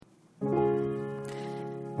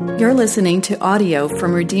You're listening to audio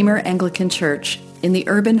from Redeemer Anglican Church in the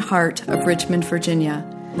urban heart of Richmond, Virginia.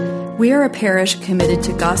 We are a parish committed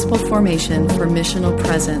to gospel formation for missional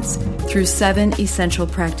presence through 7 essential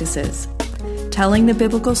practices: telling the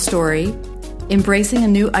biblical story, embracing a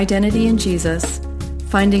new identity in Jesus,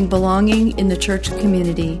 finding belonging in the church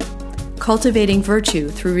community, cultivating virtue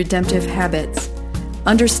through redemptive habits,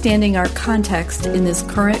 understanding our context in this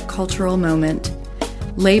current cultural moment,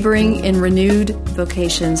 laboring in renewed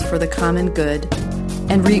vocations for the common good,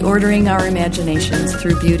 and reordering our imaginations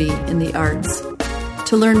through beauty in the arts.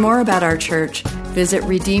 To learn more about our church, visit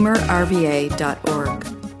redeemerrva.org.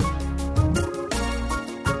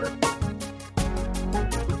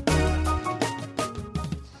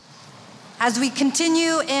 As we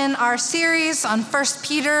continue in our series on 1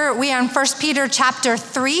 Peter, we are in 1 Peter chapter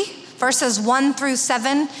 3, verses 1 through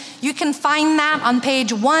 7. You can find that on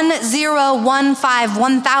page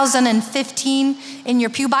 1015 in your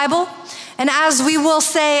pew Bible. And as we will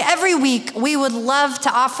say every week, we would love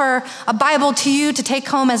to offer a Bible to you to take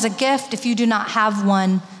home as a gift if you do not have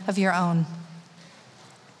one of your own.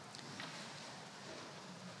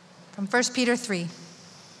 From 1 Peter 3.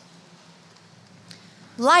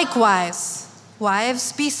 Likewise,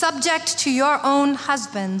 wives, be subject to your own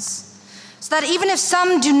husbands, so that even if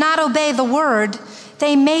some do not obey the word,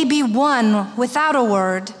 they may be won without a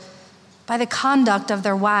word by the conduct of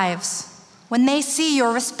their wives, when they see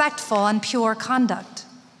your respectful and pure conduct.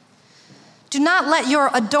 Do not let your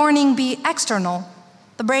adorning be external,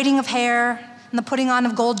 the braiding of hair and the putting on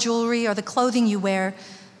of gold jewelry or the clothing you wear,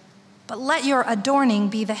 but let your adorning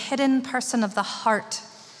be the hidden person of the heart,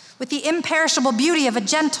 with the imperishable beauty of a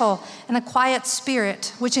gentle and a quiet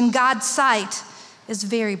spirit, which in God's sight is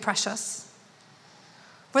very precious.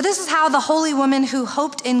 For this is how the holy women who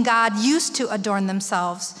hoped in God used to adorn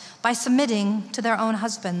themselves, by submitting to their own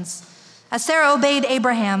husbands, as Sarah obeyed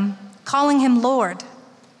Abraham, calling him Lord.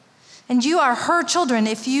 And you are her children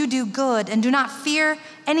if you do good and do not fear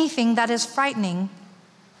anything that is frightening.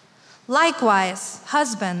 Likewise,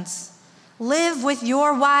 husbands, live with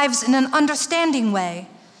your wives in an understanding way,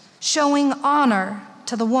 showing honor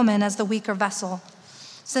to the woman as the weaker vessel,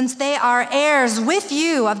 since they are heirs with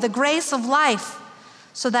you of the grace of life,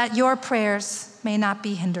 so that your prayers may not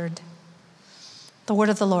be hindered. The word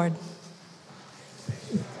of the Lord.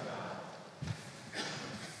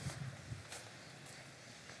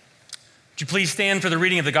 Would you please stand for the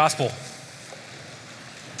reading of the gospel?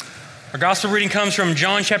 Our gospel reading comes from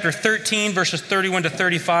John chapter 13, verses 31 to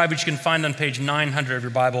 35, which you can find on page 900 of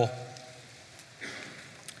your Bible.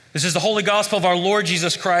 This is the holy gospel of our Lord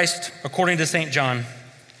Jesus Christ, according to St. John.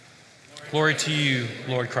 Glory to you,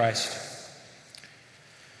 Lord Christ.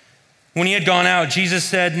 When he had gone out, Jesus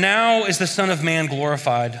said, "Now is the Son of Man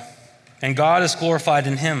glorified, and God is glorified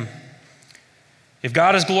in him. If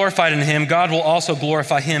God is glorified in him, God will also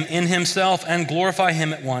glorify him in himself and glorify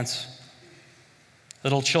him at once.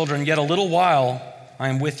 Little children, yet a little while I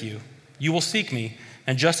am with you. You will seek me,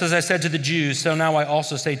 and just as I said to the Jews, so now I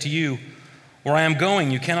also say to you, where I am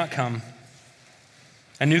going, you cannot come.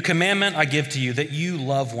 A new commandment I give to you, that you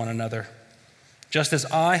love one another. Just as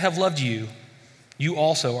I have loved you, you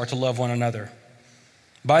also are to love one another.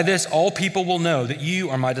 By this, all people will know that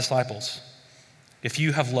you are my disciples, if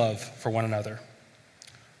you have love for one another."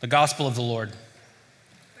 The gospel of the Lord.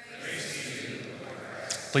 Praise to you, Lord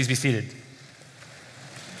Christ. Please be seated.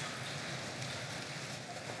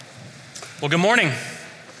 Well, good morning.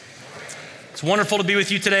 It's wonderful to be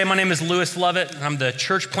with you today. My name is Lewis Lovett. I'm the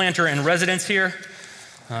church planter in residence here.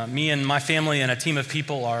 Me and my family and a team of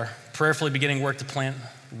people are prayerfully beginning work to plant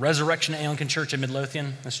Resurrection Anglican Church in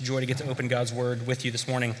Midlothian. It's a joy to get to open God's word with you this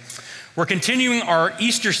morning. We're continuing our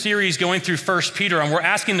Easter series going through 1 Peter, and we're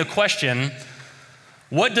asking the question,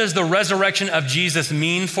 what does the resurrection of Jesus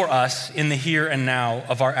mean for us in the here and now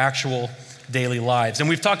of our actual daily lives? And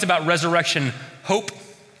we've talked about resurrection hope.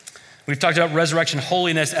 We've talked about resurrection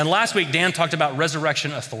holiness, and last week Dan talked about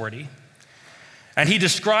resurrection authority. And he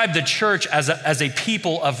described the church as a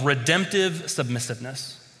people of redemptive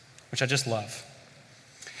submissiveness, which I just love.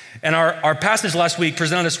 And our passage last week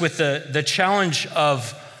presented us with the challenge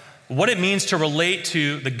of what it means to relate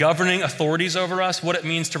to the governing authorities over us, what it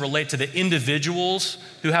means to relate to the individuals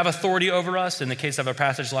who have authority over us. In the case of our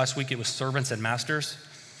passage last week, it was servants and masters.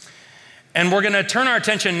 And we're going to turn our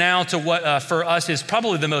attention now to what for us is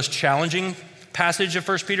probably the most challenging passage of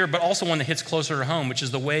 1 Peter, but also one that hits closer to home, which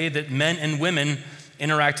is the way that men and women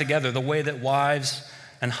interact together, the way that wives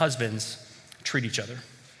and husbands treat each other.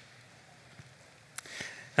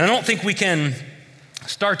 And I don't think we can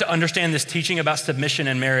start to understand this teaching about submission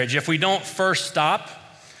in marriage if we don't first stop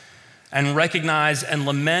and recognize and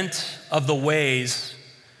lament of the ways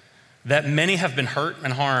that many have been hurt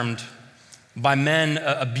and harmed by men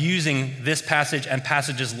abusing this passage and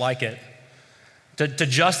passages like it to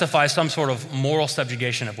justify some sort of moral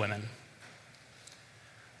subjugation of women.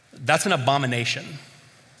 That's an abomination.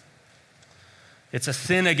 It's a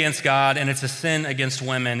sin against God, and it's a sin against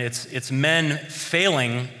women. It's men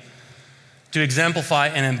failing to exemplify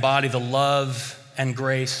and embody the love and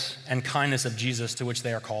grace and kindness of Jesus to which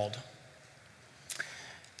they are called.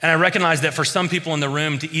 And I recognize that for some people in the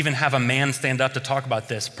room to even have a man stand up to talk about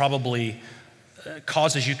this probably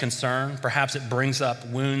causes you concern. Perhaps it brings up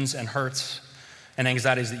wounds and hurts and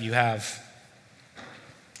anxieties that you have.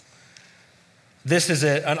 This is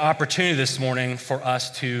an opportunity this morning for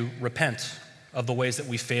us to repent of the ways that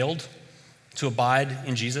we failed to abide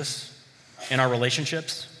in Jesus in our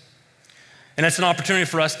relationships. And it's an opportunity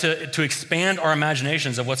for us to expand our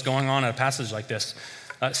imaginations of what's going on in a passage like this.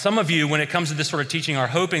 Some of you, when it comes to this sort of teaching, are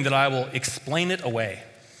hoping that I will explain it away.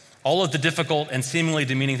 All of the difficult and seemingly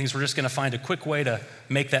demeaning things, we're just going to find a quick way to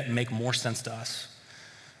make that make more sense to us.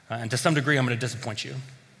 And to some degree, I'm going to disappoint you.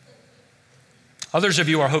 Others of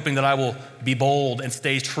you are hoping that I will be bold and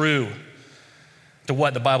stay true to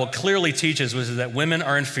what the Bible clearly teaches, which is that women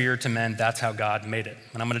are inferior to men. That's how God made it.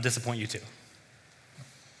 And I'm going to disappoint you too.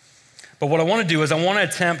 But what I want to do is I want to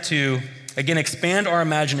attempt to, again, expand our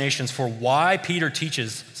imaginations for why Peter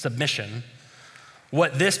teaches submission,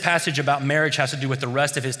 what this passage about marriage has to do with the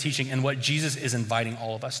rest of his teaching, and what Jesus is inviting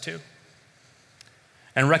all of us to.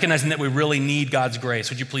 And recognizing that we really need God's grace.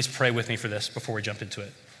 Would you please pray with me for this before we jump into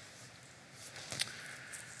it?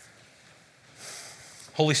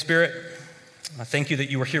 Holy Spirit, I thank you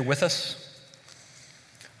that you are here with us.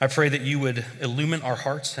 I pray that you would illumine our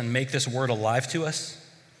hearts and make this word alive to us.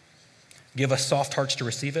 Give us soft hearts to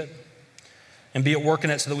receive it, and be at work in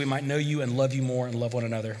it so that we might know you and love you more and love one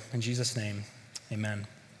another. In Jesus' name, amen.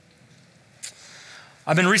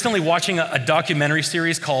 I've been recently watching a documentary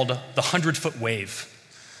series called The 100-Foot Wave.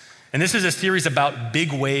 And this is a series about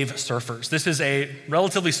big wave surfers. This is a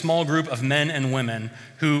relatively small group of men and women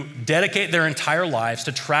who dedicate their entire lives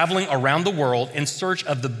to traveling around the world in search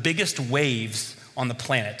of the biggest waves on the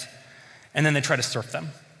planet. And then they try to surf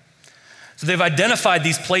them. So they've identified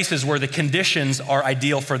these places where the conditions are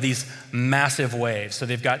ideal for these massive waves. So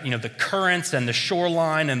they've got, the currents and the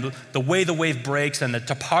shoreline and the way the wave breaks and the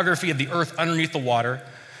topography of the earth underneath the water.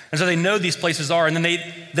 And so they know these places are, and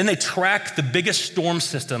then they track the biggest storm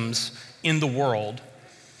systems in the world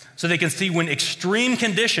so they can see when extreme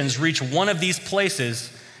conditions reach one of these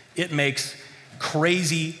places, it makes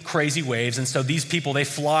crazy, crazy waves. And so these people, they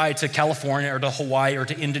fly to California or to Hawaii or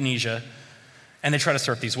to Indonesia, and they try to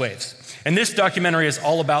surf these waves. And this documentary is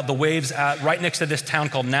all about the waves right next to this town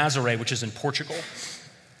called Nazaré, which is in Portugal.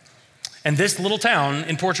 And this little town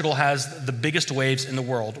in Portugal has the biggest waves in the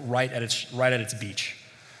world right at its beach,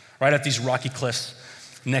 right at these rocky cliffs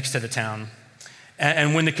next to the town.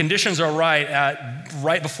 And when the conditions are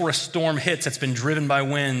right before a storm hits that's been driven by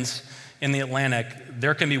winds in the Atlantic,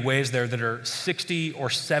 there can be waves there that are 60 or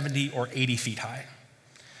 70 or 80 feet high.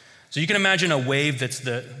 So you can imagine a wave that's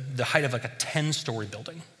the height of like a 10-story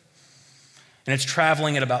building. And it's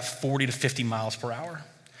traveling at about 40 to 50 miles per hour.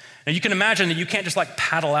 Now you can imagine that you can't just like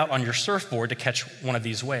paddle out on your surfboard to catch one of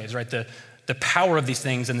these waves, right? The power of these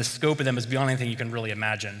things and the scope of them is beyond anything you can really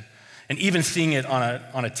imagine. And even seeing it on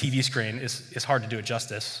a TV screen is hard to do it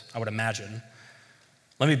justice, I would imagine.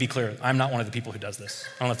 Let me be clear, I'm not one of the people who does this.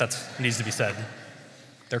 I don't know if that needs to be said.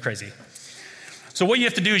 They're crazy. So what you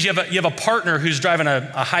have to do is you have a partner who's driving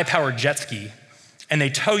a high-powered jet ski, and they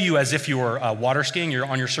tow you as if you were water skiing. You're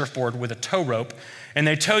on your surfboard with a tow rope, and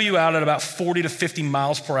they tow you out at about 40 to 50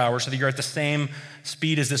 miles per hour so that you're at the same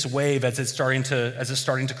speed as this wave as it's starting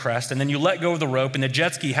to crest. And then you let go of the rope, and the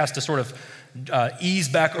jet ski has to sort of ease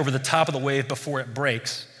back over the top of the wave before it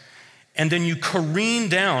breaks. And then you careen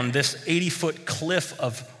down this 80-foot cliff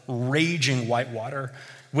of raging white water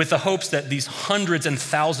with the hopes that these hundreds and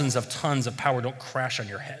thousands of tons of power don't crash on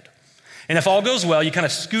your head. And if all goes well, you kind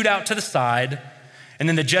of scoot out to the side, and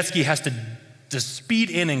then the jet ski has to speed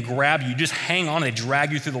in and grab you. You just hang on, and they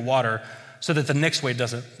drag you through the water so that the next wave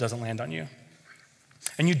doesn't land on you.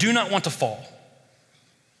 And you do not want to fall.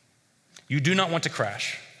 You do not want to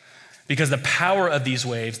crash, because the power of these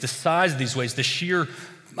waves, the size of these waves, the sheer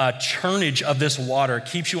churnage of this water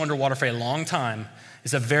keeps you underwater for a long time.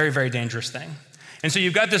 Is a very, very dangerous thing. And so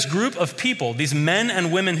you've got this group of people, these men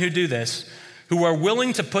and women who do this, who are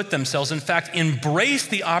willing to put themselves, in fact, embrace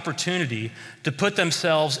the opportunity to put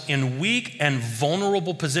themselves in weak and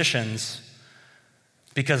vulnerable positions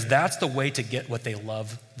because that's the way to get what they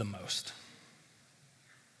love the most.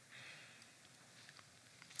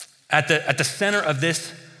 At the center of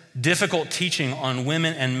this difficult teaching on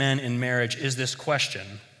women and men in marriage is this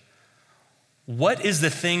question: what is the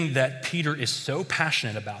thing that Peter is so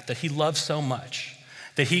passionate about, that he loves so much,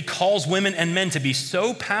 that he calls women and men to be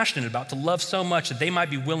so passionate about, to love so much that they might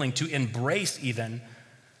be willing to embrace even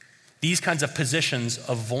these kinds of positions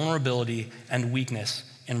of vulnerability and weakness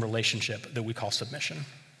in relationship that we call submission?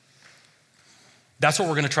 That's what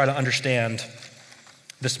we're going to try to understand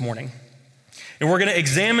this morning. And we're going to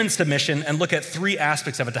examine submission and look at three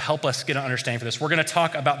aspects of it to help us get an understanding for this. We're going to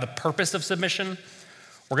talk about the purpose of submission.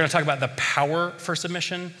 We're going to talk about the power for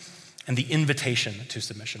submission and the invitation to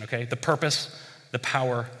submission, okay? The purpose, the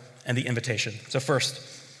power, and the invitation. So first,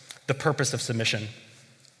 the purpose of submission.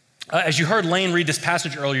 As you heard Lane read this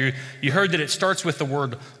passage earlier, you heard that it starts with the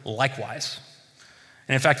word likewise.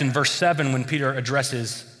 And in fact, in verse 7, when Peter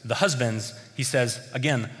addresses the husbands, he says,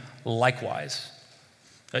 again, likewise.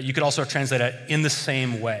 You could also translate it in the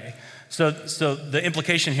same way. So the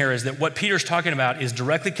implication here is that what Peter's talking about is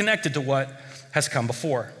directly connected to what has come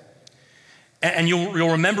before. And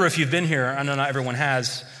you'll remember, if you've been here, I know not everyone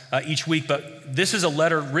has each week, but this is a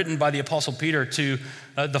letter written by the Apostle Peter to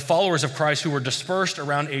the followers of Christ who were dispersed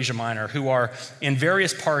around Asia Minor, who are in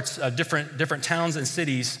various parts of different towns and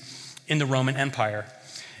cities in the Roman Empire.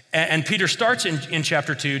 And Peter starts in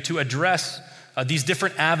chapter 2 to address these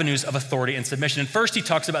different avenues of authority and submission. And first he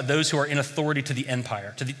talks about those who are in authority to the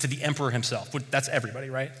empire, to the emperor himself. That's everybody,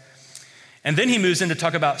 right? And then he moves in to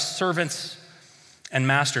talk about servants and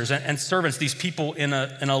masters. And servants, these people in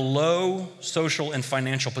a low social and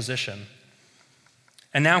financial position.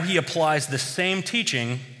 And now he applies the same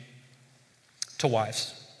teaching to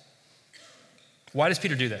wives. Why does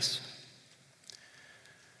Peter do this?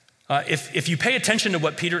 If you pay attention to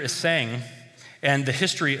what Peter is saying, and the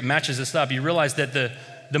history matches this up, you realize that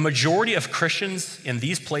the majority of Christians in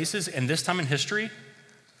these places in this time in history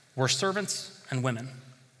were servants and women.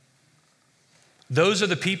 Those are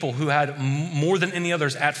the people who had, more than any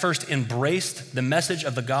others, at first embraced the message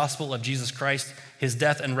of the gospel of Jesus Christ, his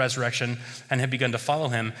death and resurrection, and have begun to follow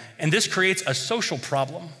him. And this creates a social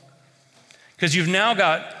problem, because you've now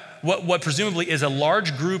got what presumably is a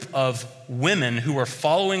large group of women who are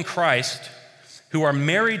following Christ, who are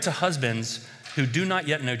married to husbands who do not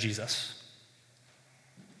yet know Jesus.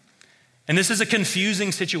 And this is a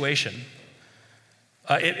confusing situation.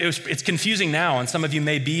 It's confusing now, and some of you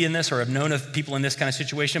may be in this or have known of people in this kind of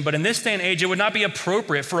situation, but in this day and age, it would not be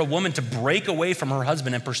appropriate for a woman to break away from her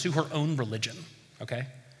husband and pursue her own religion, okay?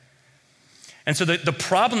 And so the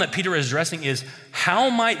problem that Peter is addressing is, how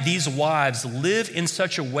might these wives live in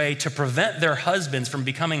such a way to prevent their husbands from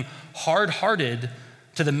becoming hard-hearted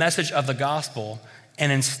to the message of the gospel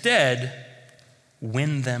and instead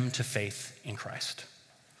win them to faith in Christ?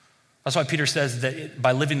 That's why Peter says that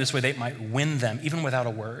by living this way, they might win them, even without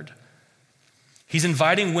a word. He's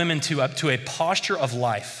inviting women to a posture of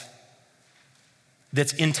life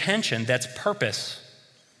that's intention, that's purpose,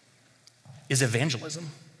 is evangelism.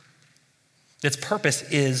 That's purpose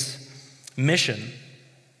is mission.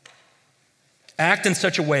 Act in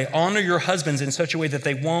such a way, honor your husbands in such a way that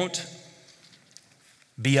they won't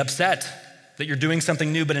be upset that you're doing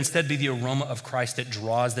something new, but instead be the aroma of Christ that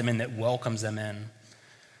draws them in, that welcomes them in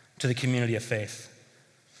to the community of faith.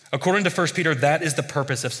 According to 1 Peter, that is the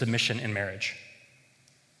purpose of submission in marriage.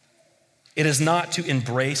 It is not to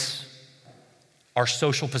embrace our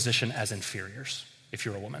social position as inferiors, if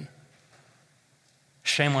you're a woman.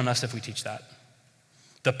 Shame on us if we teach that.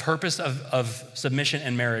 The purpose of submission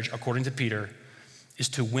in marriage, according to Peter, is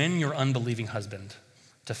to win your unbelieving husband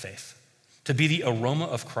to faith, to be the aroma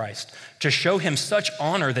of Christ, to show him such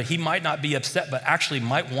honor that he might not be upset, but actually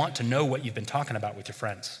might want to know what you've been talking about with your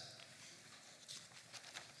friends.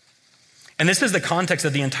 And this is the context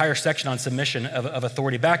of the entire section on submission of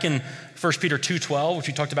authority. Back in 1 Peter 2:12, which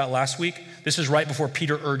we talked about last week, this is right before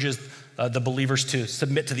Peter urges the believers to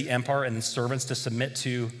submit to the empire and the servants to submit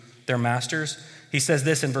to their masters. He says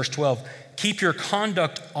this in verse 12, keep your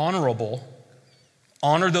conduct honorable,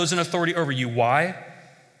 honor those in authority over you. Why?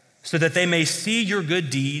 So that they may see your good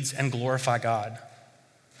deeds and glorify God.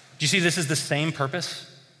 Do you see this is the same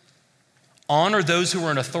purpose? Honor those who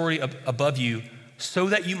are in authority above you, so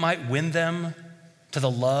that you might win them to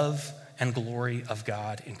the love and glory of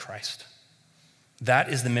God in Christ. That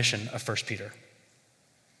is the mission of 1 Peter.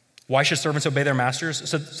 Why should servants obey their masters?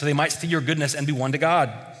 So they might see your goodness and be won to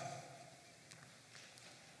God.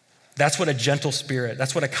 That's what a gentle spirit,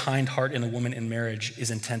 that's what a kind heart in a woman in marriage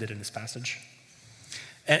is intended in this passage.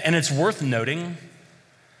 And it's worth noting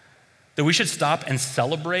that we should stop and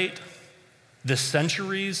celebrate the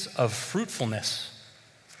centuries of fruitfulness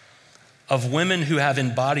of women who have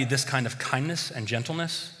embodied this kind of kindness and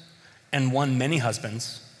gentleness and won many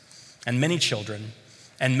husbands and many children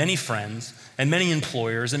and many friends and many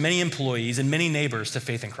employers and many employees and many neighbors to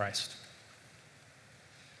faith in Christ.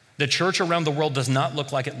 The church around the world does not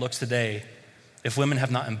look like it looks today if women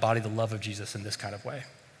have not embodied the love of Jesus in this kind of way.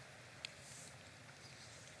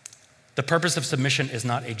 The purpose of submission is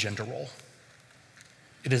not a gender role.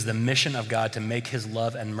 It is the mission of God to make his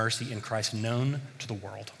love and mercy in Christ known to the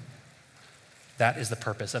world. That is the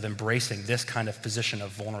purpose of embracing this kind of position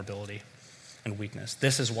of vulnerability and weakness.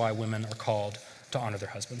 This is why women are called to honor their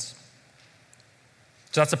husbands.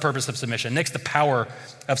 So that's the purpose of submission. Next, the power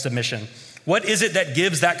of submission. What is it that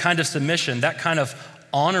gives that kind of submission, that kind of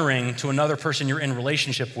honoring to another person you're in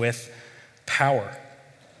relationship with, power?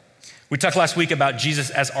 We talked last week about Jesus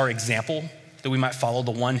as our example, that we might follow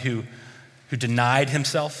the one who denied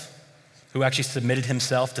himself, who actually submitted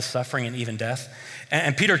himself to suffering and even death.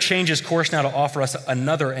 And Peter changes course now to offer us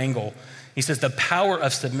another angle. He says the power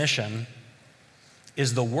of submission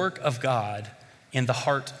is the work of God in the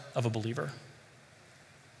heart of a believer.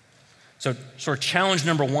 So sort of challenge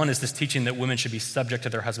number one is this teaching that women should be subject to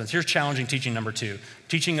their husbands. Here's challenging teaching number two,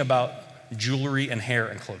 teaching about jewelry and hair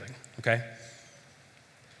and clothing, okay?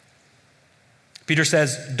 Peter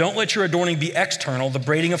says, don't let your adorning be external, the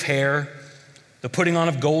braiding of hair, the putting on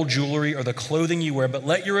of gold jewelry, or the clothing you wear, but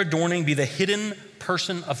let your adorning be the hidden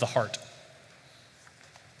person of the heart.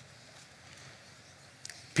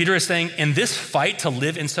 Peter is saying, in this fight to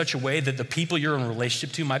live in such a way that the people you're in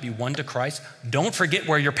relationship to might be won to Christ, don't forget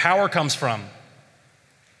where your power comes from.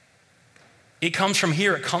 It comes from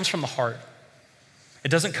here, it comes from the heart. It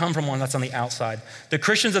doesn't come from one that's on the outside. The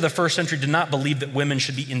Christians of the first century did not believe that women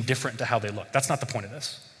should be indifferent to how they look. That's not the point of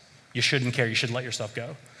this. You shouldn't care, you should let yourself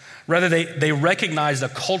go. Rather, they recognize the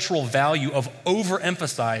cultural value of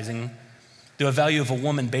overemphasizing the value of a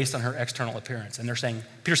woman based on her external appearance. And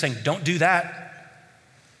Peter's saying, don't do that.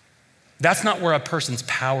 That's not where a person's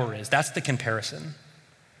power is. That's the comparison.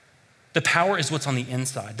 The power is what's on the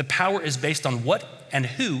inside. The power is based on what and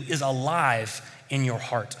who is alive in your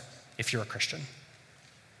heart if you're a Christian.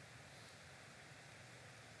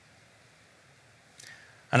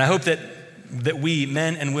 And I hope that we,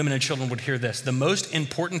 men and women and children, would hear this. The most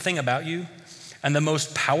important thing about you and the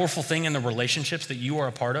most powerful thing in the relationships that you are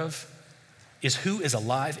a part of is who is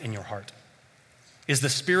alive in your heart. Is the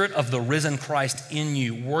Spirit of the risen Christ in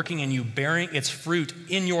you, working in you, bearing its fruit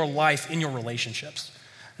in your life, in your relationships.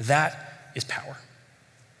 That is power.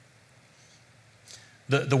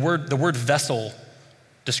 The word vessel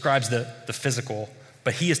describes the physical,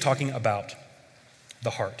 but he is talking about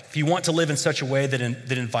the heart. If you want to live in such a way that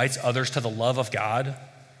invites others to the love of God,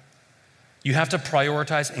 you have to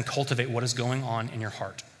prioritize and cultivate what is going on in your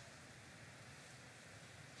heart.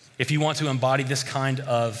 If you want to embody this kind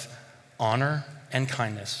of honor and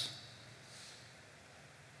kindness,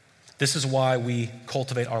 this is why we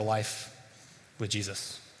cultivate our life with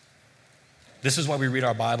Jesus. This is why we read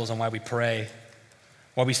our Bibles and why we pray,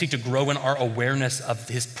 why we seek to grow in our awareness of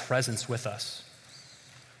his presence with us.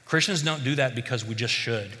 Christians don't do that because we just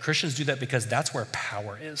should. Christians do that because that's where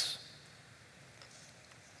power is.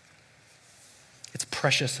 It's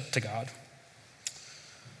precious to God.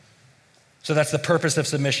 So that's the purpose of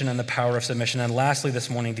submission and the power of submission. And lastly this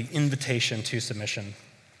morning, the invitation to submission.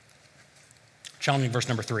 Challenging verse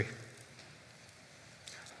number 3.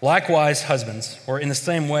 Likewise, husbands, or in the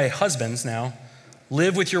same way, husbands now,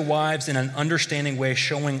 live with your wives in an understanding way,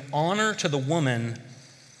 showing honor to the woman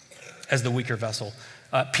as the weaker vessel.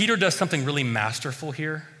 Peter does something really masterful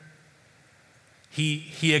here.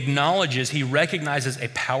 He acknowledges, he recognizes a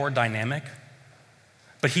power dynamic,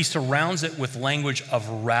 but he surrounds it with language of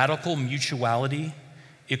radical mutuality,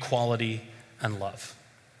 equality, and love.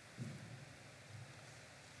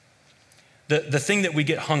 The thing that we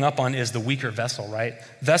get hung up on is the weaker vessel, right?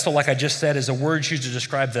 Vessel, like I just said, is a word used to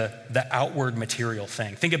describe the outward material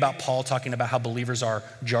thing. Think about Paul talking about how believers are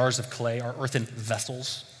jars of clay, are earthen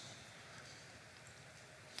vessels.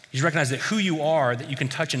 You recognize that who you are, that you can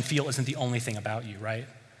touch and feel, isn't the only thing about you, right?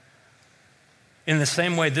 In the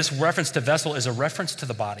same way, this reference to vessel is a reference to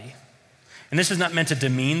the body. And this is not meant to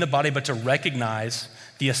demean the body, but to recognize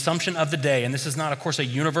the assumption of the day. And this is not, of course, a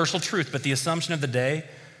universal truth, but the assumption of the day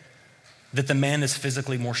that the man is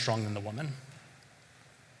physically more strong than the woman.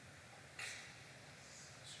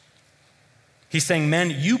 He's saying,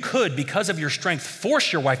 men, you could, because of your strength,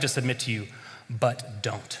 force your wife to submit to you, but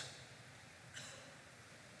don't.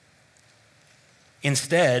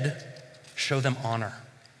 Instead, show them honor.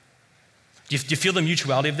 Do you feel the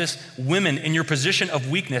mutuality of this? Women, in your position of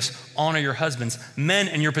weakness, honor your husbands. Men,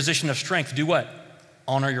 in your position of strength, do what?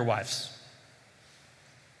 Honor your wives.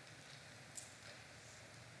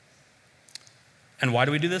 And why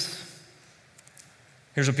do we do this?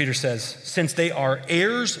 Here's what Peter says: since they are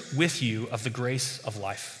heirs with you of the grace of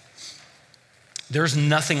life. There's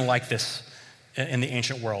nothing like this in the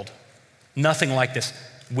ancient world. Nothing like this.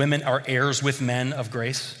 Women are heirs with men of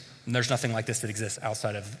grace, and there's nothing like this that exists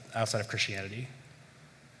outside of Christianity.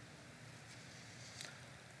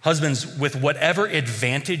 Husbands, with whatever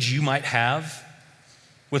advantage you might have,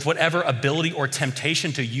 with whatever ability or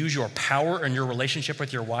temptation to use your power in your relationship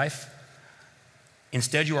with your wife,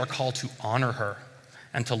 instead you are called to honor her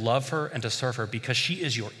and to love her and to serve her because she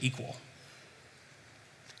is your equal.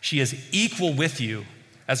 She is equal with you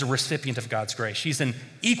as a recipient of God's grace. She's an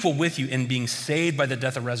equal with you in being saved by the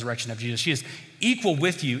death and resurrection of Jesus. She is equal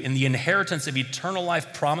with you in the inheritance of eternal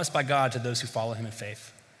life promised by God to those who follow him in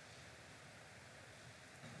faith.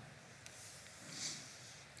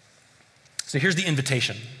 So here's the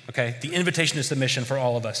invitation, okay? The invitation to submission for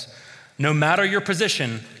all of us. No matter your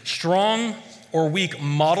position, strong or weak,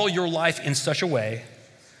 model your life in such a way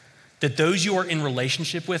that those you are in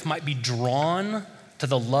relationship with might be drawn to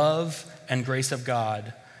the love and grace of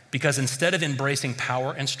God, because instead of embracing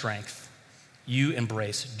power and strength, you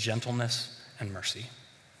embrace gentleness and mercy.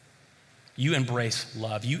 You embrace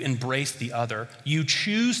love. You embrace the other. You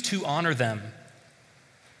choose to honor them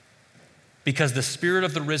because the Spirit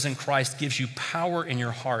of the risen Christ gives you power in your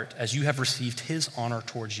heart as you have received his honor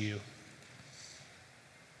towards you.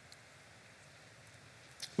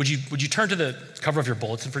 Would you turn to the cover of your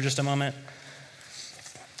bulletin for just a moment?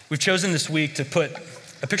 We've chosen this week to put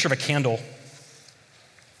a picture of a candle.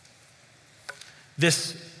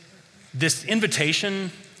 This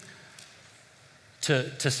invitation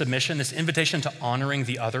to submission, this invitation to honoring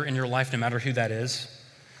the other in your life, no matter who that is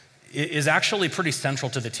actually pretty central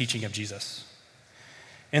to the teaching of Jesus.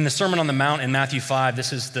 In the Sermon on the Mount in Matthew 5,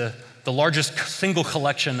 this is the largest single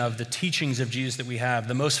collection of the teachings of Jesus that we have,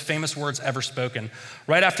 the most famous words ever spoken.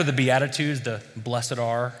 Right after the Beatitudes, the blessed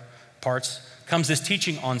are parts, comes this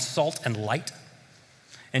teaching on salt and light.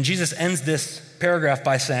 And Jesus ends this paragraph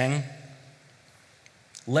by saying,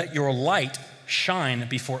 "Let your light shine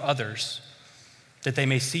before others, that they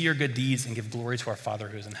may see your good deeds and give glory to our Father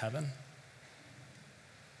who is in heaven."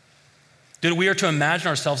 Dude, we are to imagine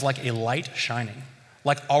ourselves like a light shining,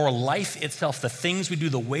 like our life itself, the things we do,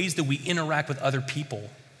 the ways that we interact with other people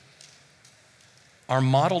are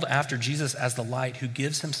modeled after Jesus as the light who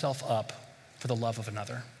gives himself up for the love of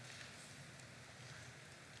another.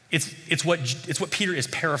 It's what Peter is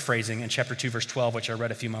paraphrasing in chapter 2, verse 12, which I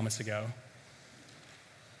read a few moments ago.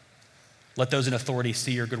 Let those in authority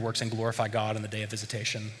see your good works and glorify God in the day of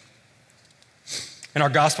visitation. In our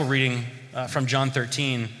gospel reading from John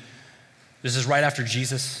 13, this is right after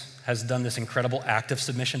Jesus has done this incredible act of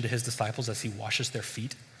submission to his disciples as he washes their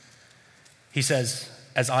feet. He says,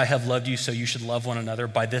 "As I have loved you, so you should love one another.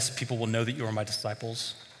 By this people will know that you are my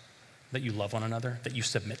disciples, that you love one another, that you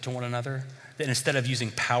submit to one another, that instead of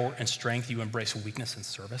using power and strength, you embrace weakness and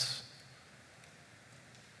service."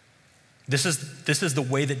 This is the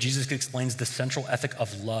way that Jesus explains the central ethic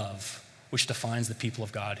of love, which defines the people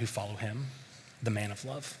of God who follow him, the man of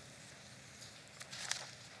love.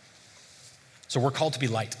 So we're called to be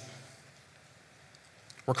light.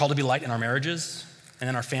 We're called to be light in our marriages and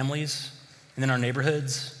in our families and in our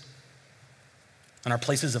neighborhoods and our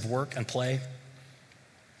places of work and play.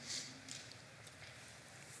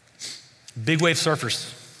 Big wave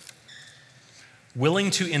surfers,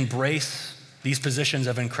 willing to embrace these positions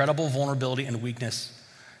of incredible vulnerability and weakness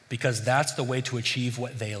because that's the way to achieve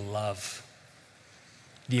what they love,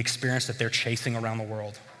 the experience that they're chasing around the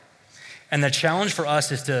world. And the challenge for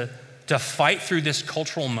us is to fight through this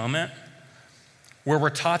cultural moment where we're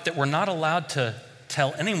taught that we're not allowed to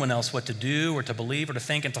tell anyone else what to do or to believe or to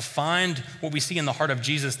think, and to find what we see in the heart of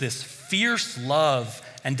Jesus, this fierce love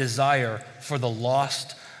and desire for the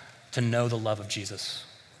lost to know the love of Jesus,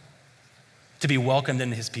 to be welcomed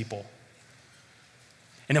into his people.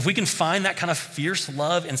 And if we can find that kind of fierce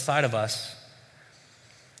love inside of us,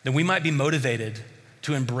 then we might be motivated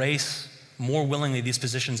to embrace more willingly these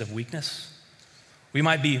positions of weakness. We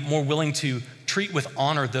might be more willing to treat with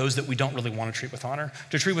honor those that we don't really want to treat with honor,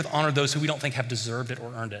 to treat with honor those who we don't think have deserved it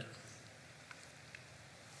or earned it.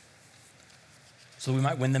 So we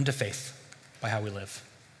might win them to faith by how we live.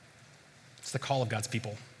 It's the call of God's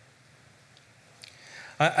people.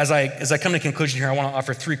 As I come to conclusion here, I want to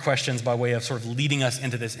offer 3 questions by way of sort of leading us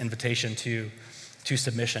into this invitation to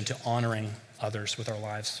submission, to honoring others with our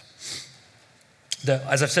lives.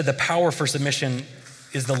 As I've said, the power for submission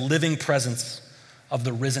is the living presence of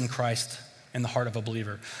the risen Christ in the heart of a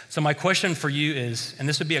believer. So my question for you is, and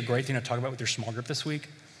this would be a great thing to talk about with your small group this week,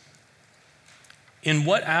 in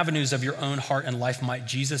what avenues of your own heart and life might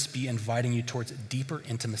Jesus be inviting you towards deeper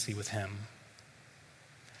intimacy with him?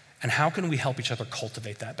 And how can we help each other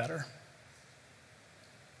cultivate that better?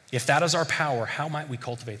 If that is our power, how might we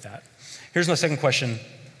cultivate that? Here's my second question.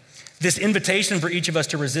 This invitation for each of us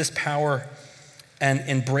to resist power and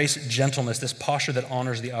embrace gentleness, this posture that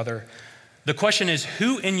honors the other. The question is,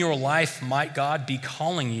 who in your life might God be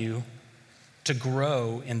calling you to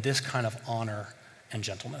grow in this kind of honor and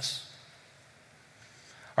gentleness?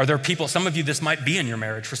 Are there people, some of you this might be in your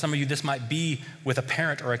marriage, for some of you this might be with a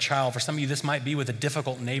parent or a child, for some of you this might be with a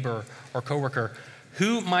difficult neighbor or coworker.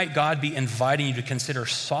 Who might God be inviting you to consider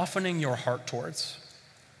softening your heart towards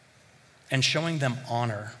and showing them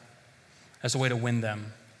honor as a way to win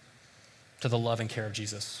them to the love and care of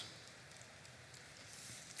Jesus?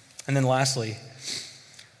 And then lastly,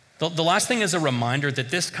 the last thing is a reminder that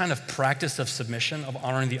this kind of practice of submission, of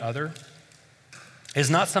honoring the other, is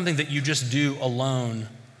not something that you just do alone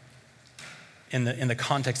in the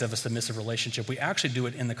context of a submissive relationship. We actually do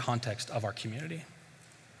it in the context of our community.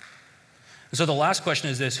 And so the last question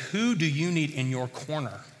is this: who do you need in your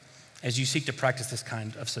corner as you seek to practice this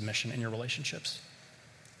kind of submission in your relationships?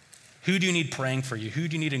 Who do you need praying for you? Who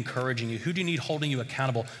do you need encouraging you? Who do you need holding you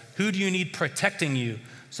accountable? Who do you need protecting you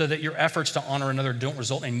so that your efforts to honor another don't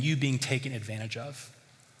result in you being taken advantage of?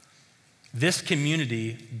 This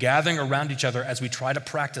community gathering around each other as we try to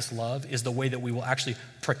practice love is the way that we will actually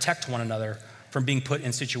protect one another from being put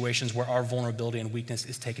in situations where our vulnerability and weakness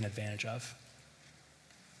is taken advantage of.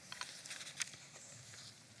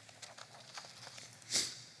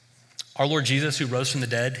 Our Lord Jesus, who rose from the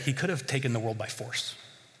dead, he could have taken the world by force.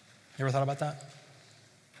 You ever thought about that?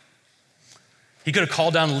 He could have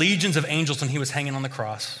called down legions of angels when he was hanging on the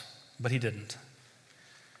cross, but he didn't.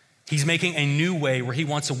 He's making a new way where he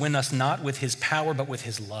wants to win us not with his power, but with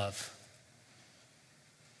his love.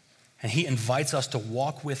 And he invites us to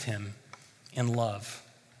walk with him in love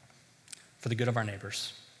for the good of our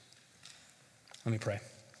neighbors. Let me pray.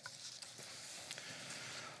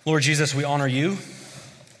 Lord Jesus, we honor you.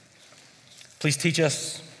 Please teach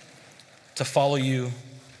us to follow you.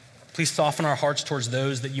 Please soften our hearts towards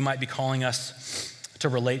those that you might be calling us to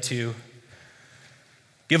relate to.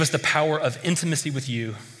 Give us the power of intimacy with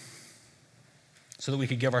you so that we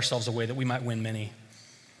could give ourselves away, that we might win many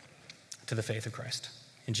to the faith of Christ.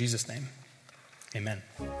 In Jesus' name, amen.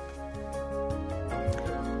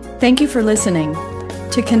 Thank you for listening.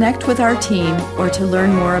 To connect with our team or to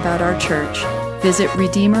learn more about our church, visit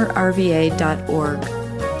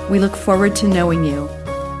redeemerrva.org. We look forward to knowing you.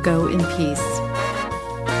 Go in peace.